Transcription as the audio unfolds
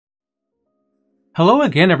Hello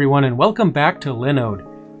again everyone and welcome back to Linode.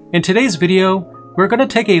 In today's video, we're going to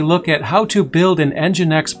take a look at how to build an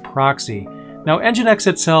NGINX proxy. Now NGINX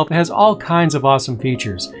itself has all kinds of awesome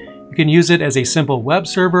features. You can use it as a simple web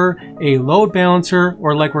server, a load balancer,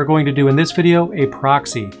 or like we're going to do in this video, a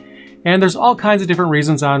proxy. And there's all kinds of different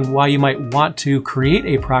reasons on why you might want to create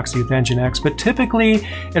a proxy with NGINX, but typically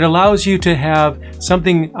it allows you to have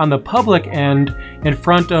something on the public end in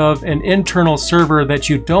front of an internal server that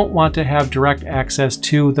you don't want to have direct access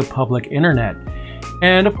to the public internet.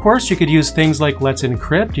 And of course, you could use things like Let's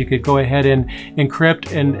Encrypt. You could go ahead and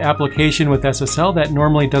encrypt an application with SSL that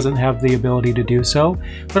normally doesn't have the ability to do so.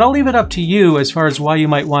 But I'll leave it up to you as far as why you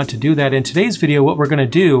might want to do that. In today's video, what we're going to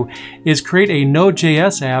do is create a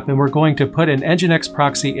Node.js app, and we're going to put an NGINX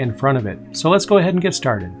proxy in front of it. So let's go ahead and get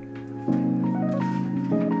started.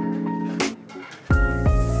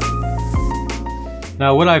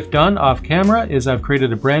 Now what I've done off camera is I've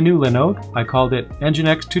created a brand new Linode. I called it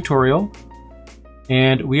NGINX tutorial.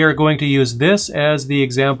 And we are going to use this as the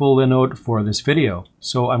example Linode for this video.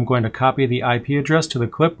 So I'm going to copy the IP address to the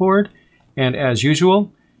clipboard, and as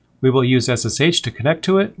usual, we will use SSH to connect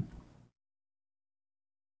to it.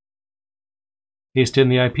 Paste in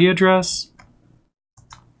the IP address.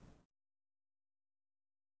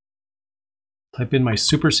 Type in my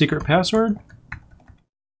super secret password.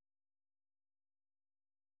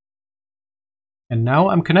 And now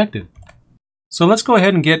I'm connected. So let's go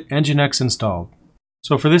ahead and get NGINX installed.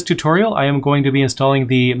 So for this tutorial, I am going to be installing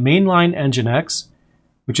the mainline NGINX,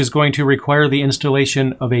 which is going to require the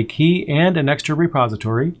installation of a key and an extra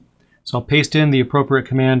repository. So I'll paste in the appropriate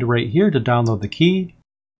command right here to download the key.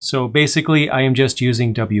 So basically, I am just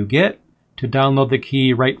using wget to download the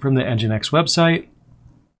key right from the NGINX website.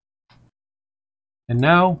 And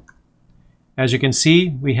now, as you can see,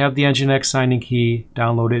 we have the NGINX signing key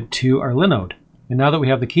downloaded to our Linode. And now that we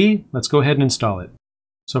have the key, let's go ahead and install it.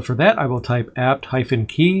 So for that, I will type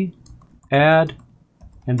apt-key, add,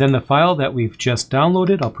 and then the file that we've just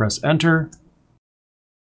downloaded, I'll press enter.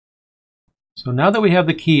 So now that we have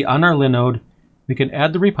the key on our Linode, we can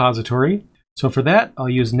add the repository. So for that, I'll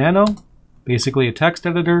use nano, basically a text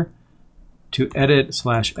editor, to edit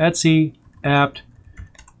 /etc apt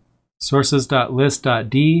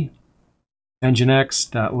sources.list.d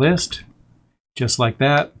nginx.list, just like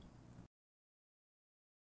that.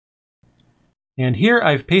 And here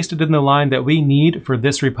I've pasted in the line that we need for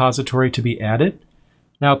this repository to be added.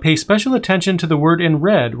 Now pay special attention to the word in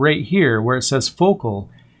red right here where it says focal.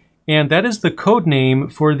 And that is the code name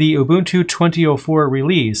for the Ubuntu 2004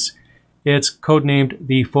 release. It's codenamed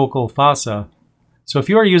the focal fossa. So if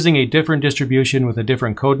you are using a different distribution with a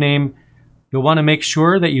different code name, you'll want to make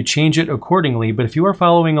sure that you change it accordingly. But if you are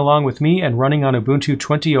following along with me and running on Ubuntu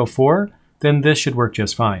 2004, then this should work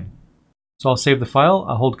just fine. So I'll save the file,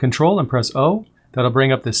 I'll hold Control and press O. That'll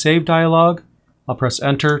bring up the Save dialog. I'll press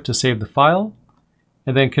Enter to save the file,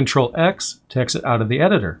 and then Control X to exit out of the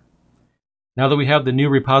editor. Now that we have the new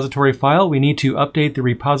repository file, we need to update the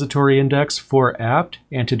repository index for apt,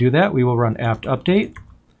 and to do that, we will run apt update,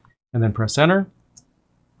 and then press Enter.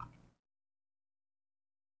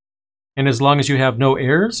 And as long as you have no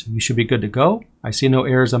errors, you should be good to go. I see no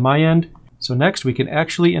errors on my end. So next, we can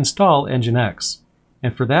actually install NGINX.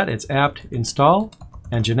 And for that, it's apt install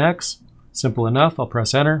NGINX. Simple enough. I'll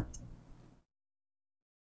press enter.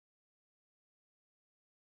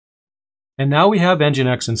 And now we have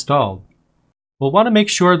NGINX installed. We'll want to make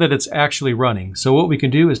sure that it's actually running. So what we can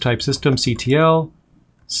do is type systemctl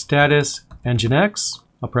status NGINX.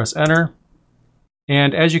 I'll press enter.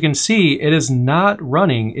 And as you can see, it is not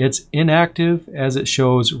running. It's inactive as it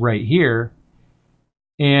shows right here.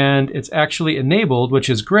 And it's actually enabled, which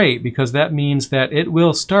is great because that means that it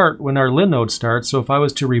will start when our Linode starts. So if I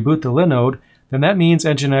was to reboot the Linode, then that means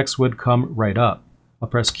NGINX would come right up. I'll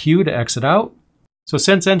press Q to exit out. So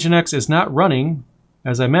since NGINX is not running,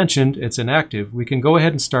 as I mentioned, it's inactive, we can go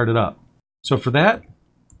ahead and start it up. So for that,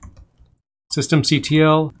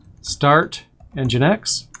 systemctl start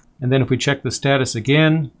NGINX. And then if we check the status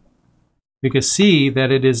again, we can see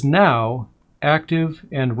that it is now active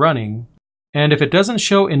and running. And if it doesn't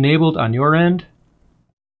show enabled on your end,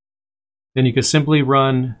 then you can simply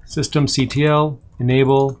run systemctl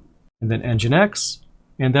enable and then NGINX,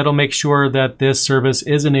 and that'll make sure that this service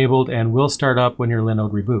is enabled and will start up when your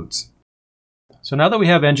Linode reboots. So now that we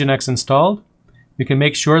have NGINX installed, we can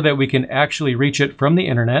make sure that we can actually reach it from the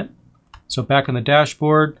internet. So back on the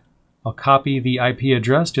dashboard, I'll copy the IP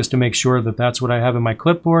address just to make sure that that's what I have in my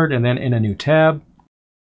clipboard, and then in a new tab,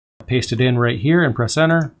 paste it in right here and press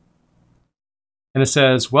enter. And it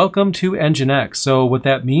says, welcome to NGINX. So what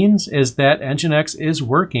that means is that NGINX is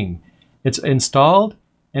working. It's installed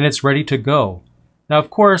and it's ready to go. Now, of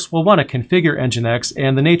course, we'll want to configure NGINX,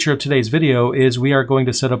 and the nature of today's video is we are going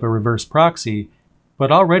to set up a reverse proxy,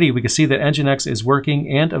 but already we can see that NGINX is working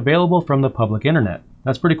and available from the public internet.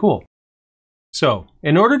 That's pretty cool. So,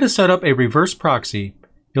 in order to set up a reverse proxy,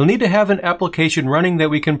 you'll need to have an application running that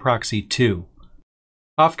we can proxy to.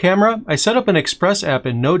 Off camera, I set up an Express app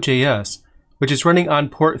in Node.js, which is running on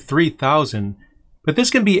port 3000, but this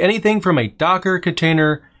can be anything from a Docker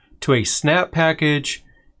container to a Snap package,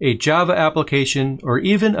 a Java application, or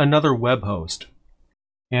even another web host.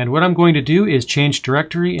 And what I'm going to do is change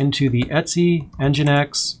directory into the etc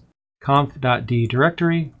nginx conf.d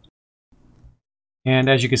directory. And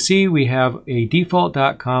as you can see, we have a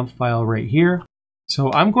default.conf file right here.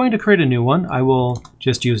 So I'm going to create a new one. I will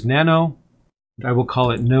just use nano. I will call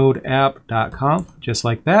it nodeapp.conf, just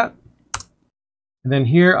like that. And then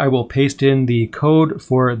here I will paste in the code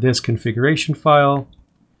for this configuration file,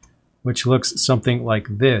 which looks something like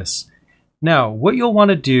this. Now, what you'll want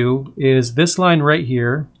to do is this line right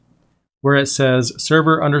here, where it says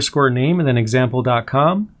server_name and then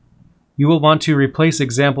example.com. You will want to replace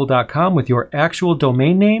example.com with your actual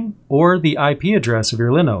domain name or the IP address of your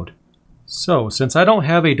Linode. So, since I don't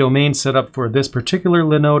have a domain set up for this particular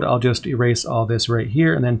Linode, I'll just erase all this right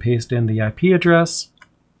here and then paste in the IP address.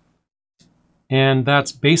 And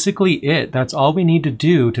that's basically it. That's all we need to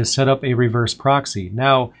do to set up a reverse proxy.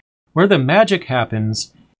 Now, where the magic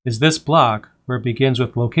happens is this block where it begins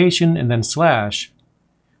with location and then slash.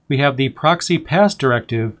 We have the proxy pass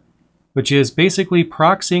directive, which is basically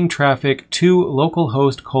proxying traffic to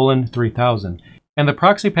localhost :3000. And the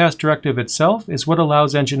proxy pass directive itself is what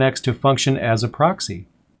allows NGINX to function as a proxy.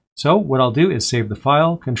 So what I'll do is save the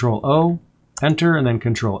file, Control-O, Enter, and then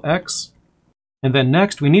Control-X. And then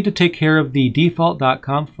next, we need to take care of the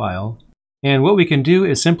default.conf file. And what we can do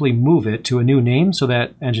is simply move it to a new name so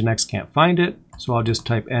that NGINX can't find it. So I'll just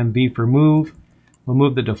type mv for move. We'll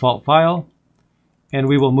move the default file, and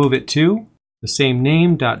we will move it to the same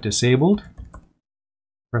name, .disabled.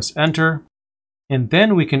 Press Enter. And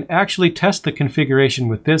then we can actually test the configuration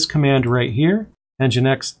with this command right here,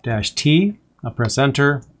 nginx-t. I'll press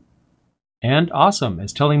Enter. And awesome,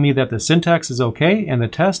 it's telling me that the syntax is okay and the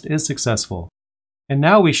test is successful. And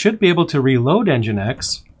now we should be able to reload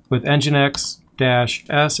NGINX with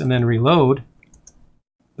nginx-s and then reload.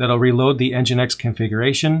 That'll reload the NGINX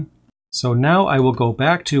configuration. So now I will go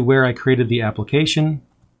back to where I created the application.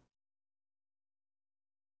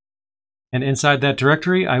 And inside that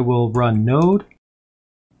directory, I will run node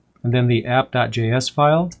and then the app.js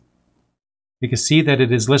file. You can see that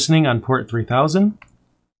it is listening on port 3000.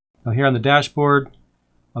 Now here on the dashboard,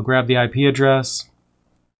 I'll grab the IP address,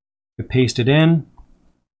 paste it in,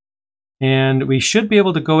 and we should be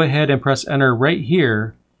able to go ahead and press enter right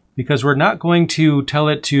here because we're not going to tell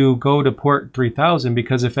it to go to port 3000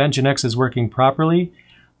 because if NGINX is working properly,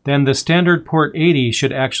 then the standard port 80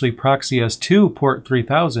 should actually proxy us to port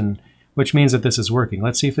 3000, which means that this is working.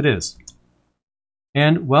 Let's see if it is.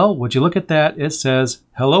 And well, would you look at that, it says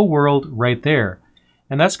hello world right there.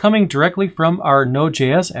 And that's coming directly from our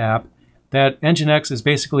Node.js app that NGINX is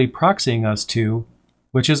basically proxying us to,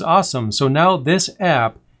 which is awesome. So now this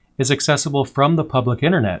app is accessible from the public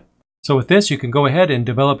internet. So with this, you can go ahead and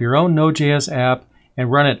develop your own Node.js app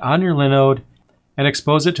and run it on your Linode and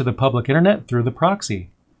expose it to the public internet through the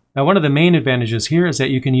proxy. Now, one of the main advantages here is that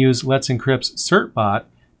you can use Let's Encrypt's certbot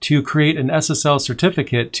to create an SSL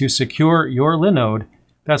certificate to secure your Linode.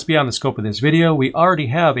 That's beyond the scope of this video. We already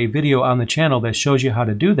have a video on the channel that shows you how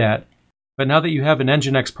to do that. But now that you have an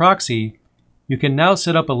NGINX proxy, you can now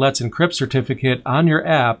set up a Let's Encrypt certificate on your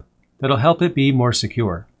app that'll help it be more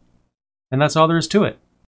secure. And that's all there is to it.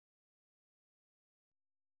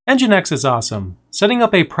 NGINX is awesome. Setting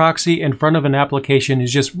up a proxy in front of an application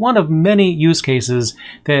is just one of many use cases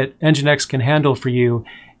that NGINX can handle for you,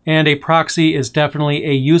 and a proxy is definitely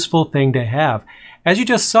a useful thing to have. As you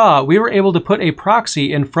just saw, we were able to put a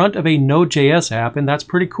proxy in front of a Node.js app, and that's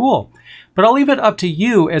pretty cool. But I'll leave it up to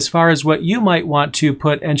you as far as what you might want to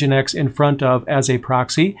put NGINX in front of as a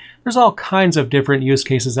proxy. There's all kinds of different use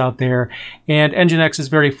cases out there, and NGINX is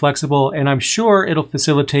very flexible, and I'm sure it'll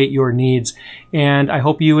facilitate your needs. And I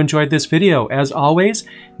hope you enjoyed this video. As always,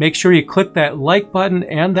 make sure you click that like button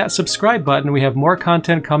and that subscribe button. We have more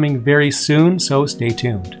content coming very soon, so stay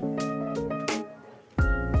tuned.